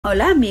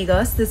Hola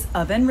amigos, this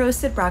oven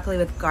roasted broccoli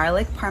with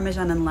garlic,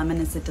 parmesan, and lemon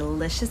is a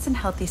delicious and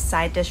healthy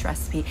side dish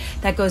recipe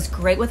that goes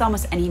great with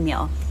almost any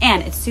meal.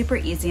 And it's super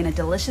easy and a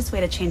delicious way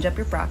to change up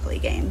your broccoli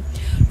game.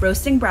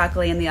 Roasting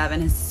broccoli in the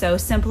oven is so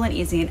simple and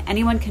easy and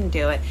anyone can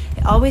do it.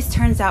 It always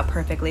turns out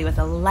perfectly with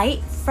a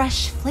light,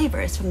 fresh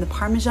flavors from the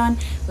parmesan,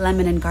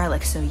 lemon, and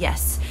garlic. So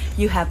yes,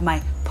 you have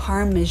my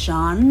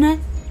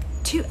parmesan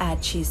to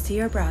add cheese to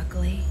your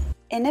broccoli.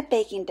 In a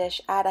baking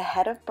dish, add a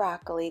head of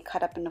broccoli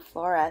cut up into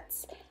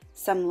florets,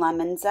 some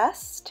lemon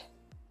zest,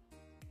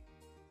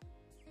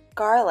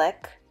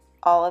 garlic,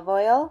 olive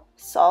oil,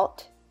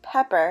 salt,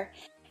 pepper,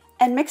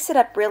 and mix it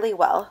up really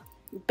well.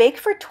 Bake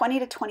for 20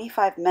 to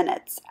 25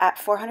 minutes at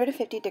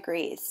 450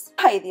 degrees.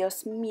 Ay,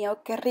 Dios mío,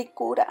 qué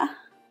ricura!